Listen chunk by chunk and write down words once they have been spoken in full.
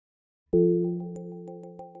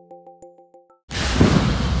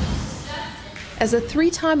As a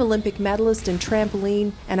three-time Olympic medalist in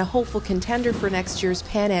trampoline and a hopeful contender for next year's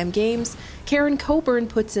Pan Am Games, Karen Cockburn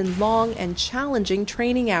puts in long and challenging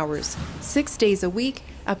training hours, 6 days a week,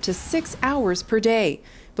 up to 6 hours per day.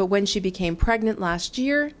 But when she became pregnant last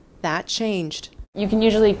year, that changed. You can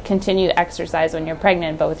usually continue to exercise when you're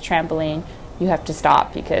pregnant, but with trampoline, you have to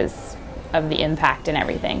stop because of the impact and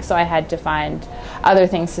everything. So I had to find other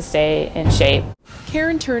things to stay in shape.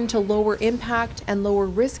 Karen turned to lower impact and lower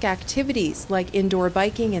risk activities like indoor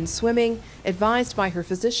biking and swimming, advised by her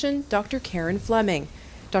physician, Dr. Karen Fleming.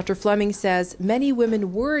 Dr. Fleming says many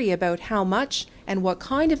women worry about how much and what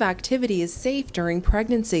kind of activity is safe during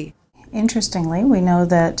pregnancy. Interestingly, we know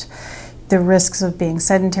that the risks of being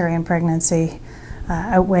sedentary in pregnancy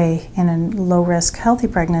outweigh in a low-risk healthy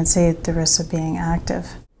pregnancy the risks of being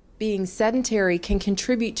active. Being sedentary can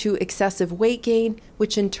contribute to excessive weight gain,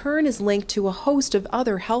 which in turn is linked to a host of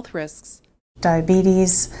other health risks.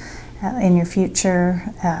 Diabetes in your future,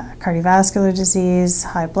 cardiovascular disease,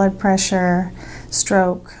 high blood pressure,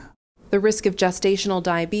 stroke. The risk of gestational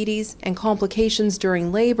diabetes and complications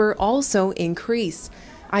during labor also increase.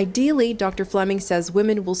 Ideally, Dr. Fleming says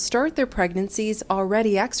women will start their pregnancies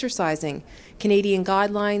already exercising. Canadian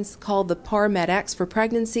guidelines, called the PAR-Med-X for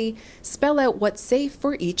pregnancy, spell out what's safe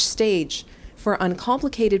for each stage. For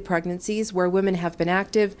uncomplicated pregnancies where women have been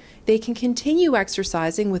active, they can continue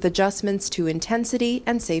exercising with adjustments to intensity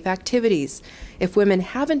and safe activities. If women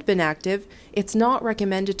haven't been active, it's not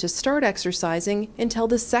recommended to start exercising until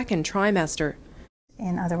the second trimester.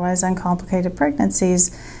 In otherwise uncomplicated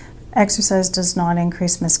pregnancies, exercise does not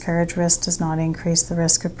increase miscarriage risk, does not increase the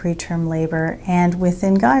risk of preterm labor, and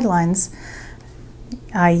within guidelines,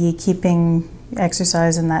 i.e. keeping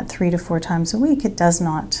exercise in that 3 to 4 times a week, it does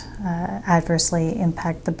not adversely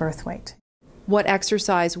impact the birth weight. What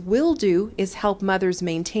exercise will do is help mothers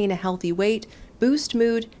maintain a healthy weight, boost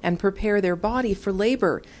mood, and prepare their body for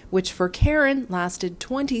labor, which for Karen lasted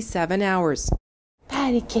 27 hours.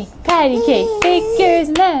 Patty cake, bake yours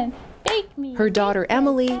then. Her daughter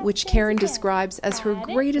Emily, which Karen describes as her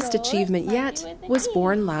greatest achievement yet, was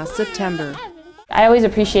born last September. I always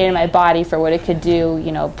appreciated my body for what it could do,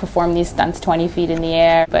 perform these stunts 20 feet in the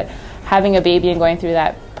air, but having a baby and going through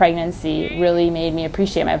that pregnancy really made me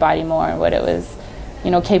appreciate my body more and what it was,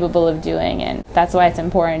 capable of doing. And that's why it's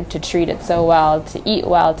important to treat it so well, to eat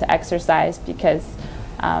well, to exercise, because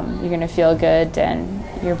you're going to feel good and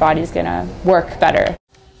your body's going to work better.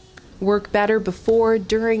 Work better before,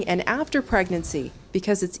 during, and after pregnancy,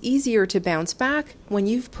 because it's easier to bounce back when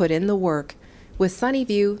you've put in the work. With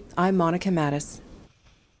Sunnyview, I'm Monica Mattis.